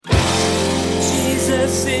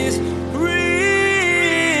Jesus is real.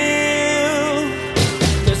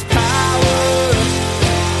 There's power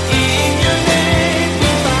in your name.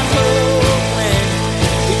 We find hope when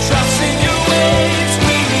we trust in your ways.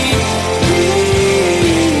 We need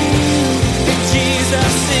that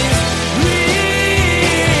Jesus is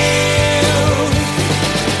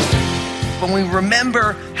real. When we remember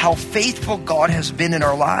how faithful God has been in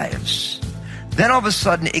our lives, then all of a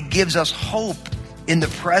sudden it gives us hope in the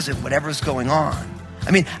present, whatever's going on. I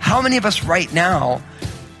mean, how many of us right now,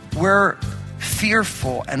 we're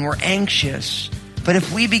fearful and we're anxious, but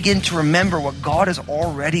if we begin to remember what God has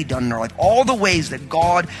already done in our life, all the ways that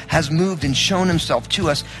God has moved and shown himself to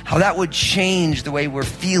us, how that would change the way we're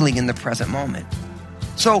feeling in the present moment.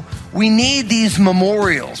 So we need these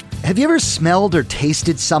memorials. Have you ever smelled or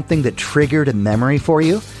tasted something that triggered a memory for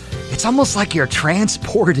you? It's almost like you're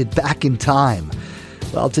transported back in time.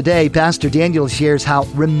 Well, today, Pastor Daniel shares how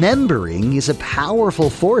remembering is a powerful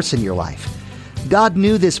force in your life. God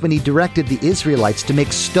knew this when he directed the Israelites to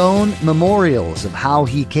make stone memorials of how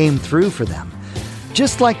he came through for them.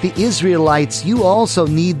 Just like the Israelites, you also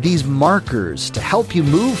need these markers to help you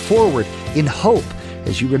move forward in hope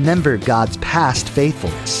as you remember God's past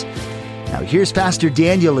faithfulness. Now, here's Pastor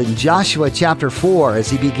Daniel in Joshua chapter 4 as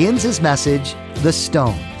he begins his message, The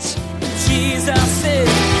Stones. Jesus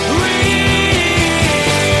is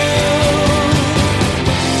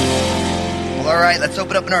All right, let's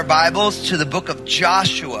open up in our Bibles to the book of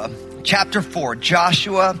Joshua, chapter 4.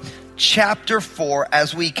 Joshua, chapter 4,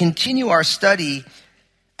 as we continue our study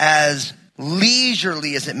as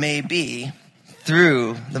leisurely as it may be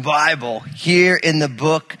through the Bible here in the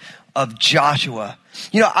book of Joshua.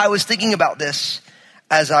 You know, I was thinking about this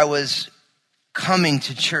as I was coming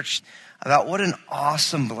to church, about what an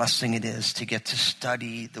awesome blessing it is to get to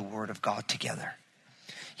study the Word of God together.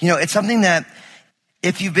 You know, it's something that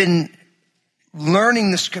if you've been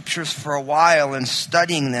learning the scriptures for a while and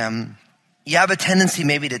studying them, you have a tendency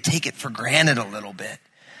maybe to take it for granted a little bit.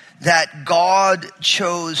 That God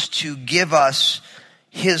chose to give us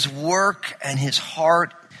his work and his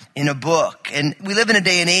heart in a book. And we live in a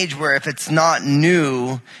day and age where if it's not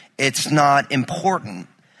new, it's not important.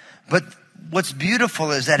 But what's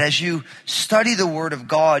beautiful is that as you study the Word of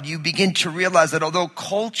God, you begin to realize that although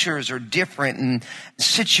cultures are different and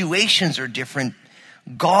situations are different,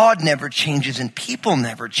 God never changes and people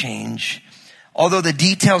never change. Although the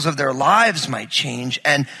details of their lives might change,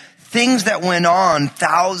 and things that went on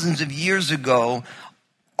thousands of years ago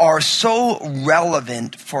are so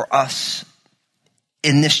relevant for us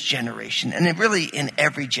in this generation, and really in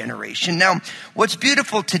every generation. Now, what's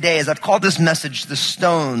beautiful today is I've called this message The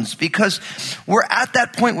Stones, because we're at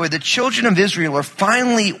that point where the children of Israel are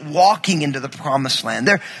finally walking into the promised land.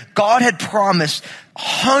 God had promised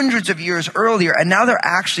hundreds of years earlier, and now they're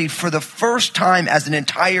actually, for the first time as an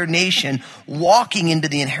entire nation, walking into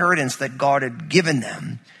the inheritance that God had given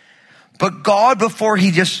them. But God, before he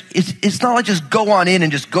it's not like just go on in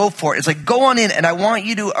and just go for it. It's like, go on in and I want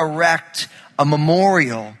you to erect a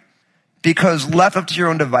memorial, because left up to your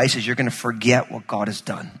own devices, you're going to forget what God has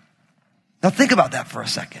done. Now think about that for a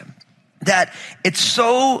second. That it's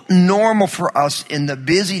so normal for us in the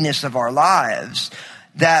busyness of our lives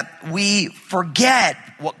that we forget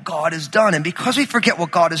what God has done. And because we forget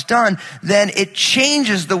what God has done, then it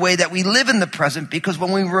changes the way that we live in the present, because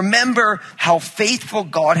when we remember how faithful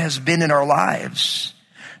God has been in our lives,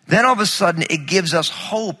 then all of a sudden it gives us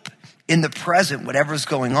hope in the present, whatever's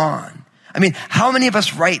going on. I mean, how many of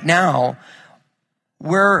us right now,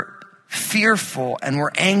 we're fearful and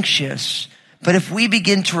we're anxious, but if we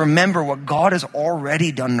begin to remember what God has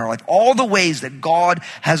already done in our life, all the ways that God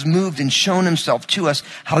has moved and shown himself to us,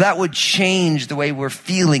 how that would change the way we're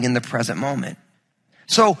feeling in the present moment.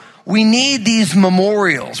 So we need these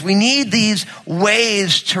memorials. We need these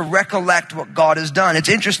ways to recollect what God has done. It's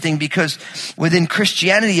interesting because within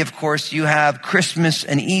Christianity, of course, you have Christmas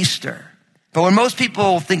and Easter. But when most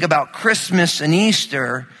people think about Christmas and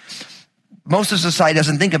Easter, most of society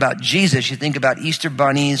doesn't think about Jesus. You think about Easter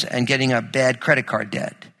bunnies and getting a bad credit card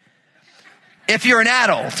debt. If you're an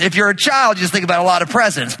adult, if you're a child, you just think about a lot of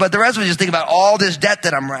presents. But the rest of us just think about all this debt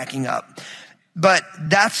that I'm racking up. But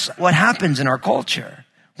that's what happens in our culture,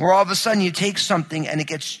 where all of a sudden you take something and it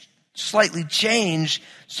gets slightly changed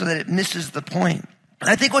so that it misses the point. And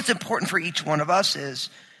I think what's important for each one of us is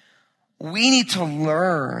we need to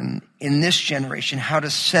learn in this generation how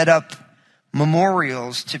to set up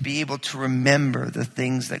memorials to be able to remember the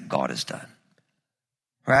things that God has done.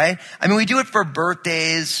 Right? I mean, we do it for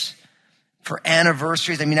birthdays, for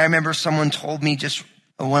anniversaries. I mean, I remember someone told me just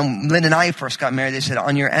when Lynn and I first got married, they said,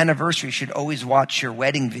 on your anniversary, you should always watch your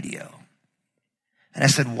wedding video. And I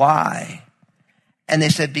said, why? And they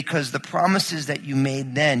said, because the promises that you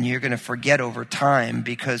made then, you're going to forget over time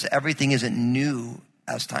because everything isn't new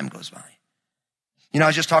as time goes by. You know, I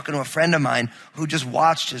was just talking to a friend of mine who just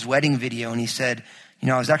watched his wedding video, and he said, you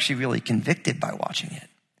know, I was actually really convicted by watching it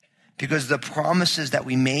because the promises that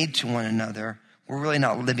we made to one another, we're really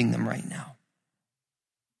not living them right now.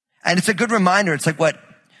 And it's a good reminder. It's like what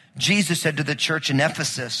Jesus said to the church in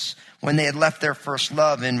Ephesus when they had left their first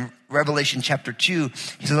love in Revelation chapter 2.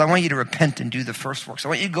 He says, I want you to repent and do the first works. I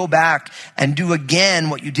want you to go back and do again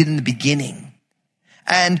what you did in the beginning.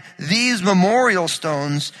 And these memorial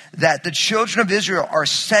stones that the children of Israel are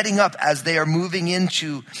setting up as they are moving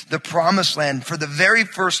into the promised land for the very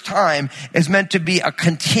first time is meant to be a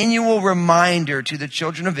continual reminder to the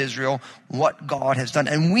children of Israel what God has done.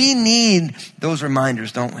 And we need those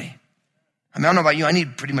reminders, don't we? I mean, I don't know about you. I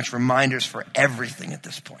need pretty much reminders for everything at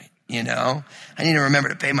this point. You know, I need to remember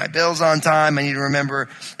to pay my bills on time. I need to remember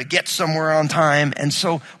to get somewhere on time. And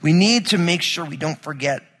so we need to make sure we don't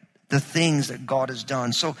forget the things that God has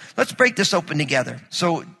done. So let's break this open together.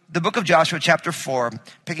 So the book of Joshua, chapter 4,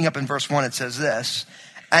 picking up in verse 1, it says this,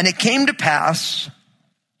 and it came to pass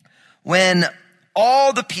when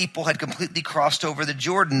all the people had completely crossed over the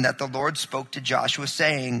Jordan that the Lord spoke to Joshua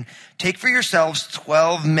saying, take for yourselves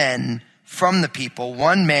 12 men from the people,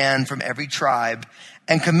 1 man from every tribe,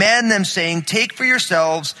 and command them saying, take for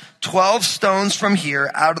yourselves 12 stones from here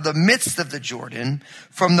out of the midst of the Jordan,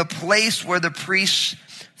 from the place where the priests'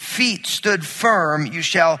 feet stood firm, you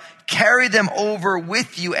shall carry them over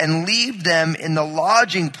with you and leave them in the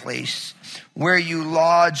lodging place where you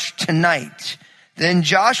lodge tonight. Then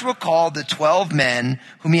Joshua called the 12 men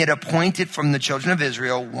whom he had appointed from the children of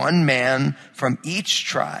Israel, 1 man from each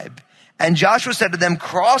tribe. And Joshua said to them,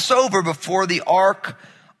 cross over before the ark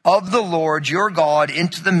of the Lord your God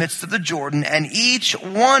into the midst of the Jordan, and each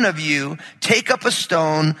one of you take up a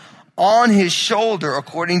stone on his shoulder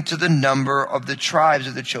according to the number of the tribes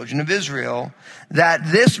of the children of Israel,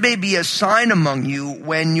 that this may be a sign among you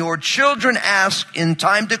when your children ask in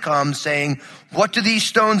time to come, saying, what do these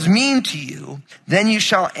stones mean to you? Then you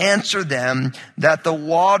shall answer them that the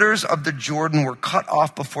waters of the Jordan were cut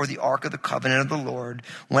off before the ark of the covenant of the Lord.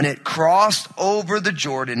 When it crossed over the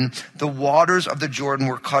Jordan, the waters of the Jordan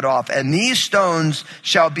were cut off. And these stones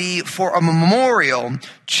shall be for a memorial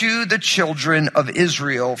to the children of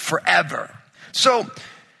Israel forever. So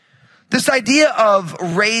this idea of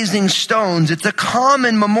raising stones, it's a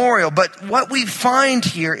common memorial. But what we find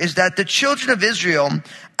here is that the children of Israel,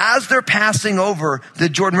 as they're passing over the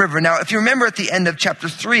Jordan River. Now, if you remember at the end of chapter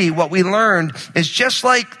 3, what we learned is just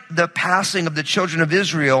like the passing of the children of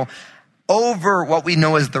Israel over what we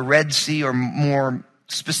know as the Red Sea, or more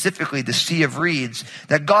specifically the Sea of Reeds,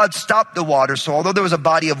 that God stopped the water. So although there was a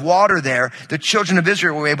body of water there, the children of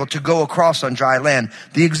Israel were able to go across on dry land.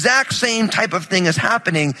 The exact same type of thing is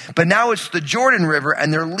happening, but now it's the Jordan River,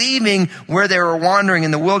 and they're leaving where they were wandering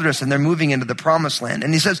in the wilderness, and they're moving into the promised land.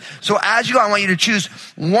 And he says, so as you go, I want you to choose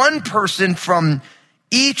 1 person from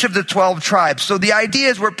each of the 12 tribes. So the idea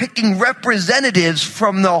is we're picking representatives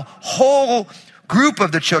from the whole group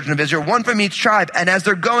of the children of Israel, 1 from each tribe. And as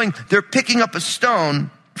they're going, they're picking up a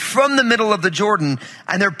stone from the middle of the Jordan,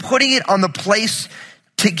 and they're putting it on the place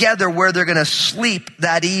together where they're going to sleep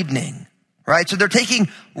that evening, right? So they're taking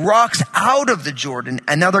rocks out of the Jordan,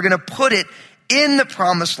 and now they're going to put it in the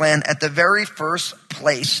promised land at the very first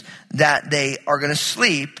place that they are going to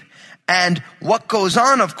sleep. And what goes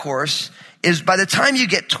on, of course, is by the time you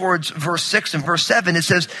get towards verse 6 and verse 7, it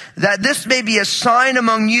says that this may be a sign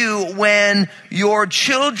among you when your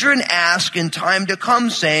children ask in time to come,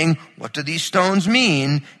 saying, what do these stones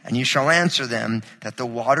mean? And you shall answer them that the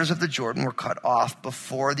waters of the Jordan were cut off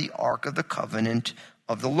before the ark of the covenant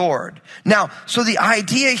of the Lord. Now, so the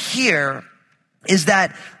idea here is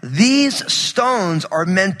that these stones are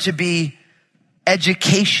meant to be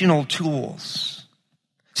educational tools.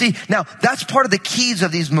 See, now that's part of the keys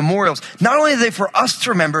of these memorials. Not only are they for us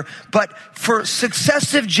to remember, but for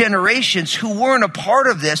successive generations who weren't a part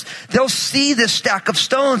of this, they'll see this stack of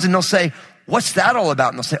stones and they'll say, what's that all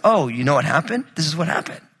about? And they'll say, oh, you know what happened? This is what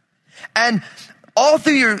happened. And all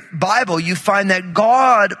through your Bible, you find that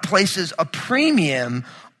God places a premium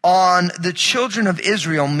on the children of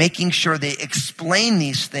Israel, making sure they explain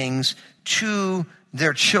these things to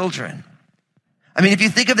their children. I mean, if you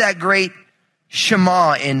think of that great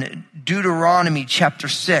Shema in Deuteronomy chapter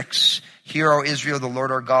 6, hear, O Israel, the Lord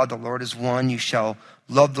our God, the Lord is one. You shall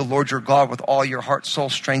love the Lord your God with all your heart, soul,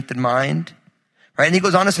 strength, and mind. Right? And he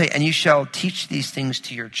goes on to say, and you shall teach these things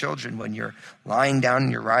to your children when you're lying down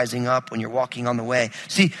and you're rising up, when you're walking on the way.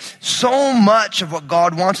 See, so much of what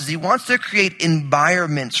God wants is he wants to create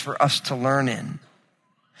environments for us to learn in.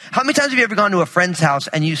 How many times have you ever gone to a friend's house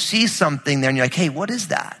and you see something there and you're like, hey, what is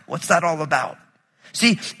that? What's that all about?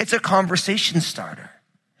 See, it's a conversation starter.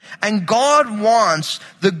 And God wants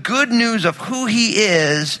the good news of who he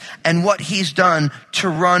is and what he's done to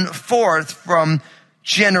run forth from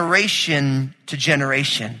generation to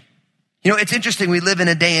generation. You know, it's interesting. We live in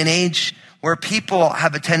a day and age where people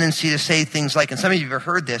have a tendency to say things like, and some of you have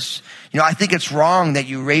heard this, I think it's wrong that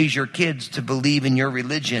you raise your kids to believe in your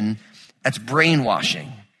religion. That's brainwashing.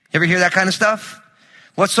 You ever hear that kind of stuff?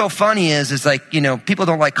 What's so funny is like, people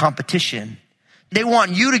don't like competition. They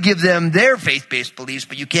want you to give them their faith-based beliefs,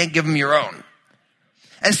 but you can't give them your own.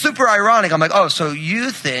 And super ironic. I'm like, oh, so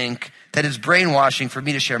you think that it's brainwashing for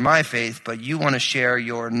me to share my faith, but you want to share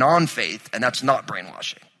your non-faith, and that's not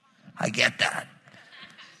brainwashing. I get that.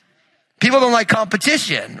 People don't like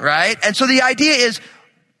competition, right? And so the idea is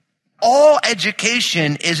all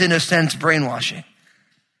education is in a sense brainwashing,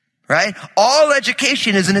 right? All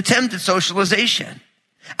education is an attempt at socialization.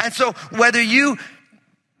 And so whether you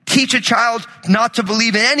teach a child not to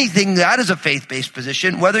believe in anything, that is a faith-based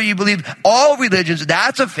position. Whether you believe all religions,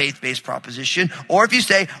 that's a faith-based proposition. Or if you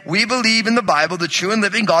say, we believe in the Bible, the true and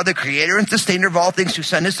living God, the creator and sustainer of all things, who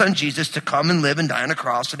sent his son Jesus to come and live and die on a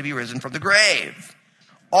cross and to be risen from the grave.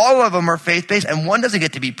 All of them are faith-based, and one doesn't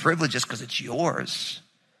get to be privileged just because it's yours.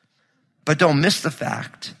 But don't miss the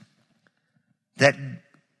fact that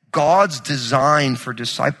God's design for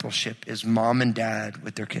discipleship is mom and dad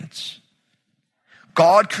with their kids.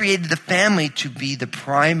 God created the family to be the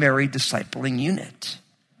primary discipling unit.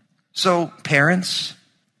 So parents,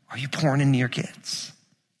 are you pouring into your kids?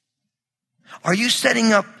 Are you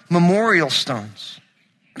setting up memorial stones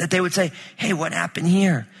that they would say, hey, what happened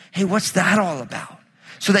here? Hey, what's that all about?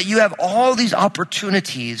 So that you have all these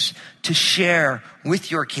opportunities to share with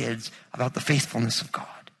your kids about the faithfulness of God.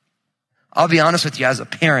 I'll be honest with you, as a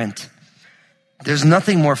parent, there's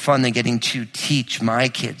nothing more fun than getting to teach my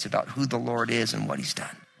kids about who the Lord is and what he's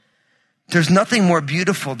done. There's nothing more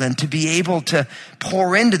beautiful than to be able to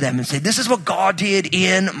pour into them and say, this is what God did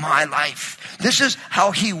in my life. This is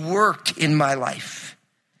how he worked in my life.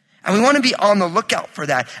 And we want to be on the lookout for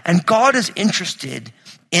that. And God is interested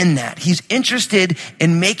in that. He's interested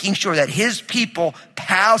in making sure that his people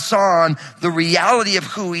pass on the reality of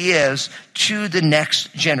who he is to the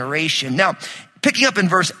next generation. Now, picking up in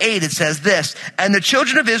verse 8, it says this, and the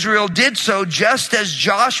children of Israel did so just as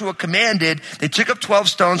Joshua commanded. They took up 12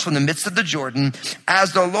 stones from the midst of the Jordan,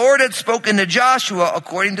 as the Lord had spoken to Joshua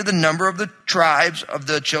according to the number of the tribes of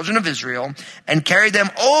the children of Israel, and carried them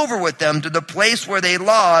over with them to the place where they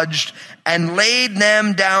lodged and laid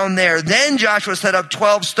them down there. Then Joshua set up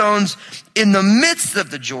 12 stones in the midst of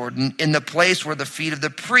the Jordan, in the place where the feet of the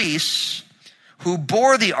priests who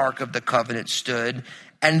bore the Ark of the Covenant stood,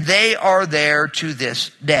 and they are there to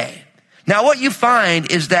this day. Now, what you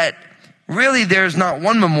find is that really there's not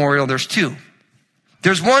one memorial, there's two.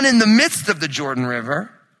 There's one in the midst of the Jordan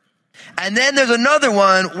River, and then there's another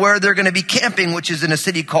one where they're going to be camping, which is in a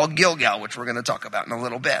city called Gilgal, which we're going to talk about in a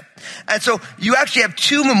little bit. And so you actually have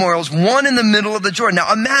two memorials, one in the middle of the Jordan.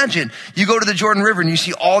 Now, imagine you go to the Jordan River and you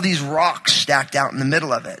see all these rocks stacked out in the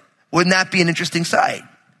middle of it. Wouldn't that be an interesting sight?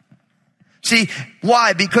 See,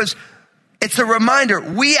 why? Because it's a reminder.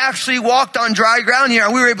 We actually walked on dry ground here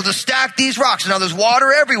and we were able to stack these rocks. Now there's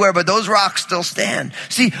water everywhere, but those rocks still stand.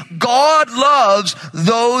 See, God loves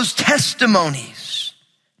those testimonies.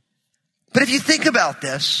 But if you think about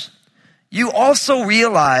this, you also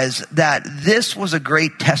realize that this was a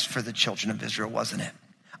great test for the children of Israel, wasn't it?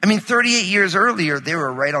 I mean, 38 years earlier, they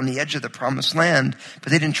were right on the edge of the promised land,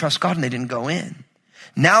 but they didn't trust God and they didn't go in.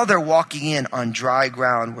 Now they're walking in on dry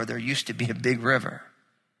ground where there used to be a big river.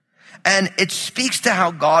 And it speaks to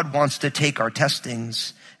how God wants to take our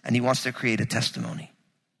testings and he wants to create a testimony.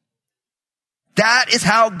 That is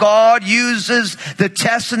how God uses the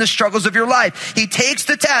tests and the struggles of your life. He takes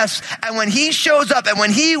the tests, and when he shows up and when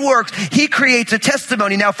he works, he creates a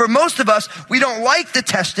testimony. Now, for most of us, we don't like the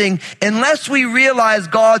testing unless we realize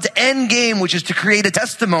God's end game, which is to create a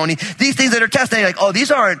testimony. These things that are testing, like, oh,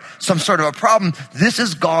 these aren't some sort of a problem. This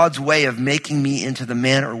is God's way of making me into the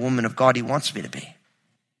man or woman of God he wants me to be.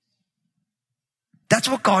 That's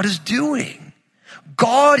what God is doing.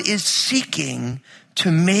 God is seeking to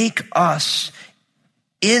make us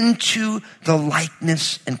into the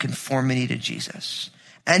likeness and conformity to Jesus.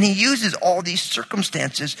 And he uses all these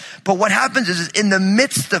circumstances. But what happens is in the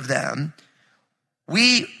midst of them,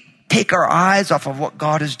 we take our eyes off of what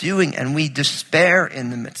God is doing and we despair in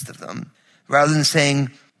the midst of them, rather than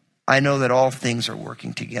saying, I know that all things are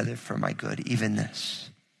working together for my good, even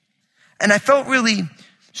this. And I felt really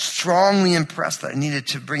strongly impressed that I needed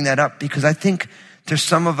to bring that up, because I think there's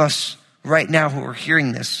some of us right now who are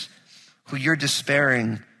hearing this, who you're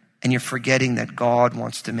despairing and you're forgetting that God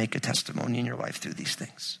wants to make a testimony in your life through these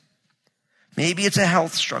things. Maybe it's a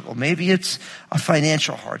health struggle. Maybe it's a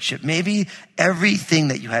financial hardship. Maybe everything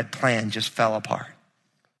that you had planned just fell apart.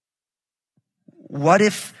 What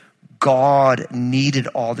if God needed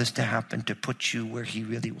all this to happen to put you where he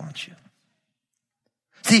really wants you?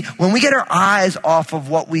 See, when we get our eyes off of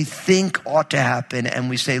what we think ought to happen and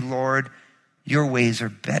we say, Lord, your ways are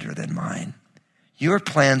better than mine. Your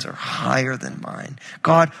plans are higher than mine.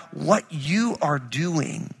 God, what you are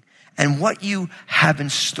doing and what you have in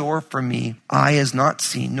store for me, eye has not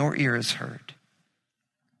seen, nor ear has heard.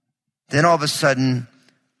 Then all of a sudden,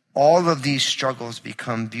 all of these struggles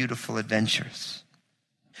become beautiful adventures.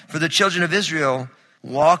 For the children of Israel,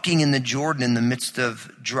 walking in the Jordan in the midst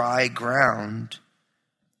of dry ground,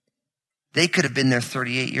 they could have been there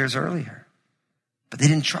 38 years earlier, but they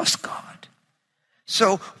didn't trust God.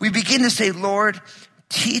 So we begin to say, Lord,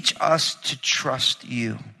 teach us to trust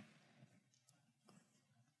you.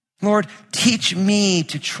 Lord, teach me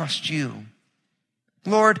to trust you.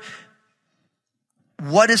 Lord,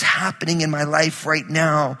 what is happening in my life right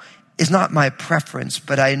now is not my preference,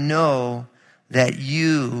 but I know that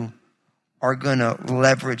you are going to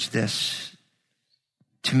leverage this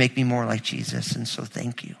to make me more like Jesus. And so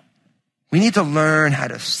thank you. We need to learn how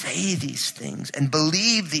to say these things and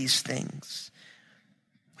believe these things.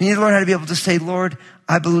 We need to learn how to be able to say, Lord,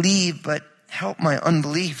 I believe, but help my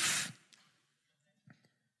unbelief.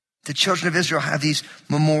 The children of Israel have these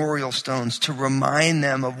memorial stones to remind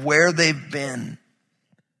them of where they've been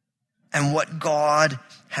and what God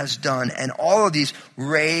has done. And all of these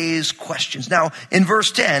raise questions. Now, in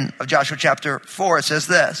verse 10 of Joshua chapter 4, it says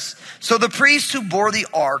this. So the priests who bore the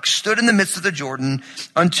ark stood in the midst of the Jordan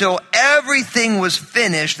until everything was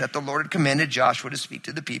finished that the Lord had commanded Joshua to speak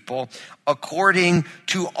to the people, according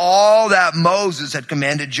to all that Moses had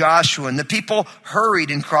commanded Joshua. And the people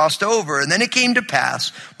hurried and crossed over. And then it came to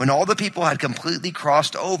pass, when all the people had completely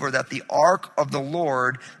crossed over, that the ark of the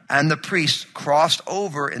Lord and the priests crossed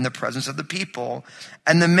over in the presence of the people.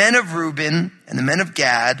 And the men of Reuben and the men of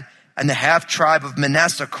Gad and the half tribe of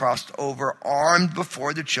Manasseh crossed over, armed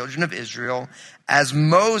before the children of Israel, as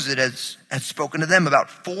Moses had spoken to them. About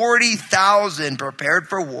 40,000 prepared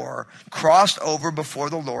for war crossed over before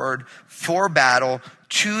the Lord for battle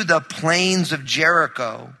to the plains of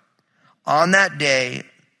Jericho. On that day,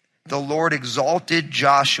 the Lord exalted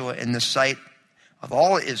Joshua in the sight of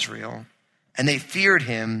all Israel, and they feared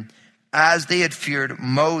him as they had feared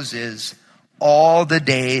Moses all the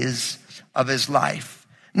days of his life.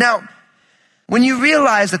 Now, when you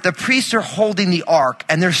realize that the priests are holding the ark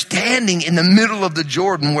and they're standing in the middle of the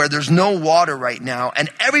Jordan where there's no water right now and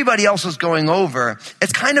everybody else is going over,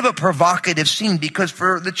 it's kind of a provocative scene, because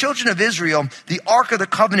for the children of Israel, the Ark of the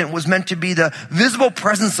Covenant was meant to be the visible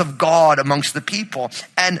presence of God amongst the people.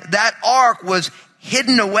 And that ark was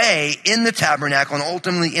hidden away in the tabernacle and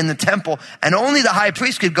ultimately in the temple, and only the high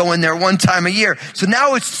priest could go in there one time a year. So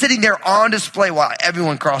now it's sitting there on display while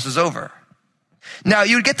everyone crosses over. Now,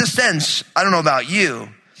 you would get the sense, I don't know about you,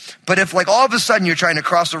 but if like all of a sudden you're trying to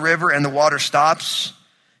cross a river and the water stops,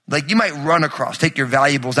 like you might run across, take your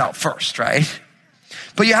valuables out first, right?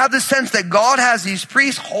 But you have the sense that God has these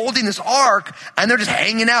priests holding this ark and they're just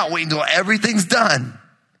hanging out waiting until everything's done.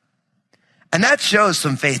 And that shows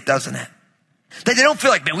some faith, doesn't it? That they don't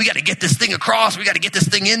feel like, man, we got to get this thing across. We got to get this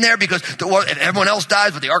thing in there because if everyone else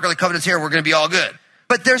dies, but the Ark of the Covenant's here, we're going to be all good.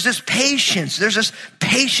 But there's this patience. There's this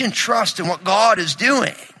patient trust in what God is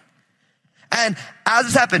doing. And as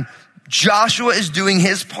this happened, Joshua is doing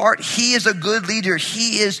his part. He is a good leader.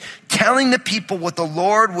 He is telling the people what the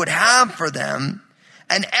Lord would have for them.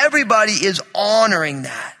 And everybody is honoring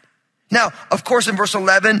that. Now, of course, in verse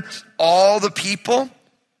 11, all the people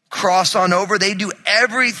cross on over. They do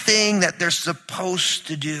everything that they're supposed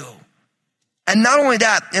to do. And not only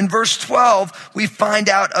that, in verse 12, we find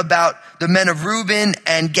out about the men of Reuben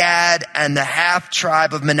and Gad and the half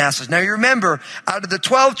tribe of Manasseh. Now you remember, out of the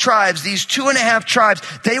 12 tribes, these 2.5 tribes,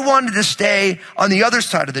 they wanted to stay on the other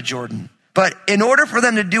side of the Jordan. But in order for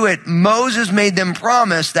them to do it, Moses made them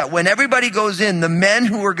promise that when everybody goes in, the men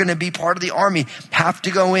who are going to be part of the army have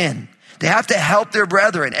to go in. They have to help their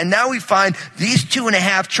brethren. And now we find these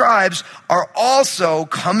 2.5 tribes are also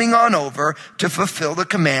coming on over to fulfill the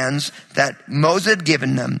commands that Moses had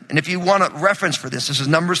given them. And if you want a reference for this, this is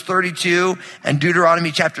Numbers 32 and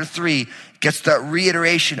Deuteronomy chapter 3 gets the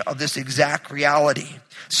reiteration of this exact reality.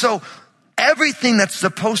 So everything that's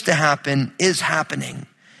supposed to happen is happening.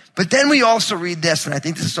 But then we also read this, and I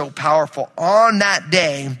think this is so powerful. On that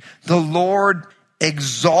day, the Lord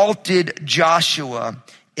exalted Joshua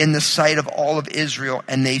in the sight of all of Israel,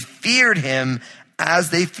 and they feared him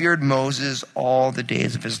as they feared Moses all the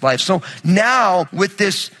days of his life. So now with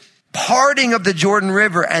this parting of the Jordan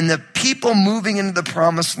River and the people moving into the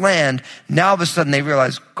promised land, now all of a sudden they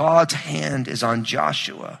realize God's hand is on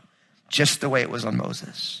Joshua, just the way it was on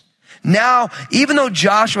Moses. Now, even though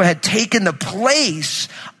Joshua had taken the place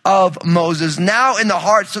of Moses, now in the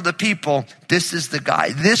hearts of the people, this is the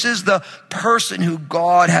guy. This is the person who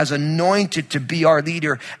God has anointed to be our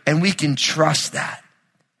leader, and we can trust that.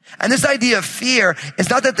 And this idea of fear, it's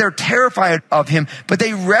not that they're terrified of him, but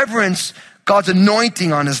they reverence God's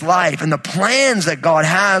anointing on his life and the plans that God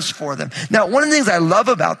has for them. Now, one of the things I love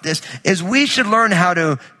about this is we should learn how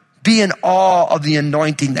to be in awe of the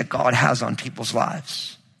anointing that God has on people's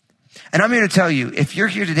lives. And I'm here to tell you, if you're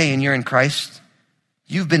here today and you're in Christ,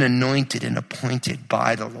 you've been anointed and appointed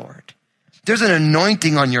by the Lord. There's an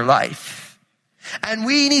anointing on your life. And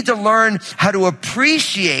we need to learn how to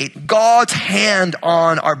appreciate God's hand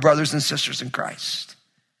on our brothers and sisters in Christ.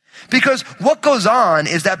 Because what goes on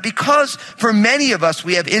is that because for many of us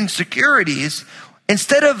we have insecurities,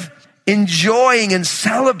 instead of enjoying and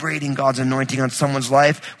celebrating God's anointing on someone's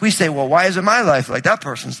life, we say, well, why isn't my life like that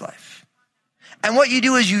person's life? And what you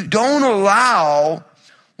do is you don't allow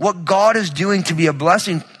what God is doing to be a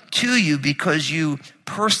blessing to you because you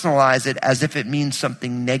personalize it as if it means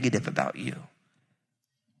something negative about you.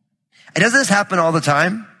 And doesn't this happen all the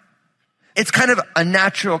time? It's kind of a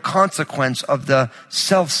natural consequence of the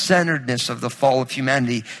self-centeredness of the fall of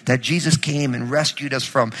humanity that Jesus came and rescued us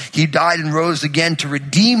from. He died and rose again to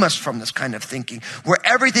redeem us from this kind of thinking, where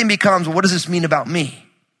everything becomes, what does this mean about me?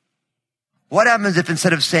 What happens if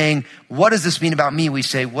instead of saying, what does this mean about me, we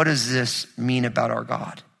say, what does this mean about our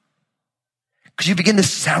God? Because you begin to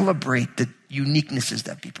celebrate the uniquenesses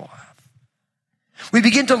that people have. We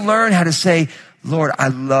begin to learn how to say, Lord, I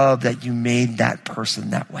love that you made that person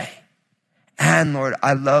that way. And Lord,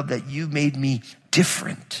 I love that you made me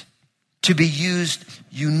different to be used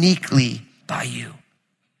uniquely by you.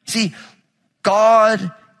 See,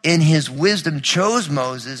 God in his wisdom chose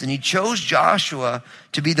Moses and he chose Joshua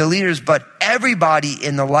to be the leaders, but everybody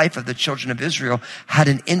in the life of the children of Israel had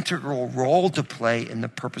an integral role to play in the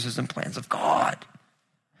purposes and plans of God.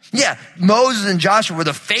 Yeah, Moses and Joshua were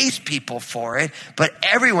the face people for it, but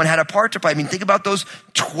everyone had a part to play. I mean, think about those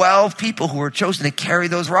 12 people who were chosen to carry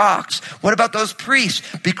those rocks. What about those priests?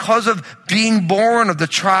 Because of being born of the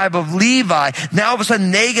tribe of Levi, now all of a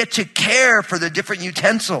sudden they get to care for the different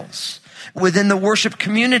utensils within the worship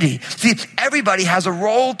community. See, everybody has a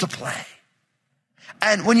role to play.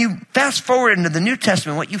 And when you fast forward into the New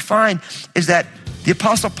Testament, what you find is that the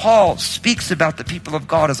Apostle Paul speaks about the people of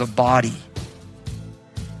God as a body.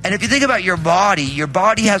 And if you think about your body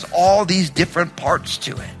has all these different parts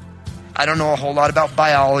to it. I don't know a whole lot about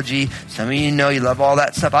biology. Some of you know you love all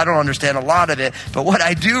that stuff. I don't understand a lot of it. But what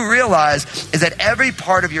I do realize is that every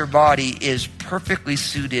part of your body is perfectly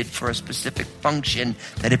suited for a specific function,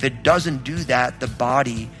 that if it doesn't do that, the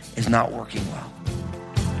body is not working well.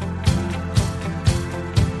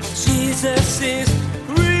 Jesus is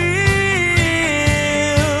real.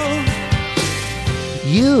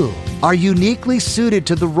 You are uniquely suited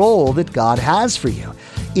to the role that God has for you.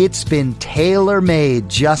 It's been tailor-made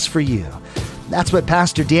just for you. That's what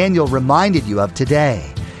Pastor Daniel reminded you of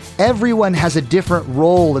today. Everyone has a different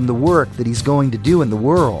role in the work that he's going to do in the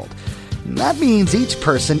world. And that means each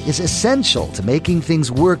person is essential to making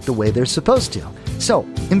things work the way they're supposed to. So,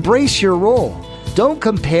 embrace your role. Don't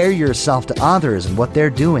compare yourself to others and what they're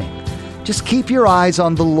doing. Just keep your eyes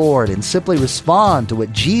on the Lord and simply respond to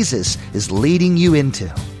what Jesus is leading you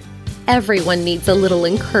into. Everyone needs a little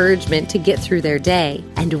encouragement to get through their day,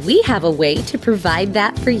 and we have a way to provide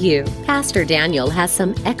that for you. Pastor Daniel has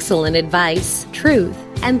some excellent advice, truth,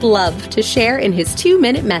 and love to share in his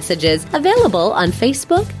 2-minute messages available on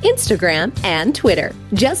Facebook, Instagram, and Twitter.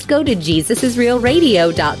 Just go to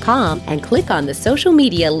JesusIsRealRadio.com and click on the social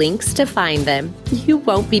media links to find them. You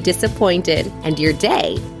won't be disappointed, and your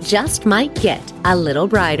day just might get a little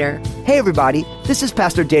brighter. Hey everybody, this is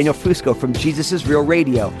Pastor Daniel Fusco from Jesus is Real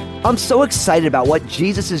Radio. I'm so excited about what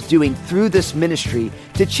Jesus is doing through this ministry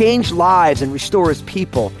to change lives and restore his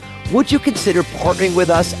people. Would you consider partnering with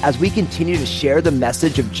us as we continue to share the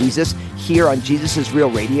message of Jesus here on Jesus is Real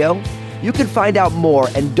Radio? You can find out more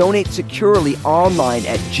and donate securely online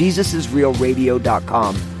at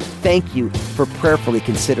JesusIsRealRadio.com. Thank you for prayerfully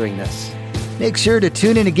considering this. Make sure to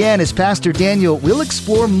tune in again as Pastor Daniel will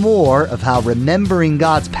explore more of how remembering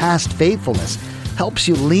God's past faithfulness helps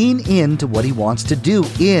you lean into what he wants to do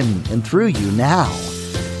in and through you now.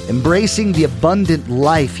 Embracing the abundant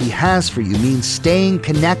life he has for you means staying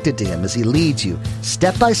connected to him as he leads you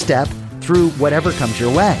step by step through through whatever comes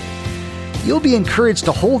your way. You'll be encouraged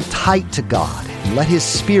to hold tight to God and let His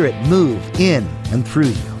Spirit move in and through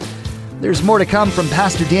you. There's more to come from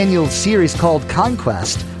Pastor Daniel's series called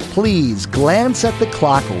Conquest. Please glance at the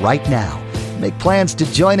clock right now. Make plans to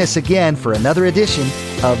join us again for another edition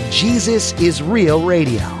of Jesus is Real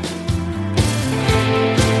Radio.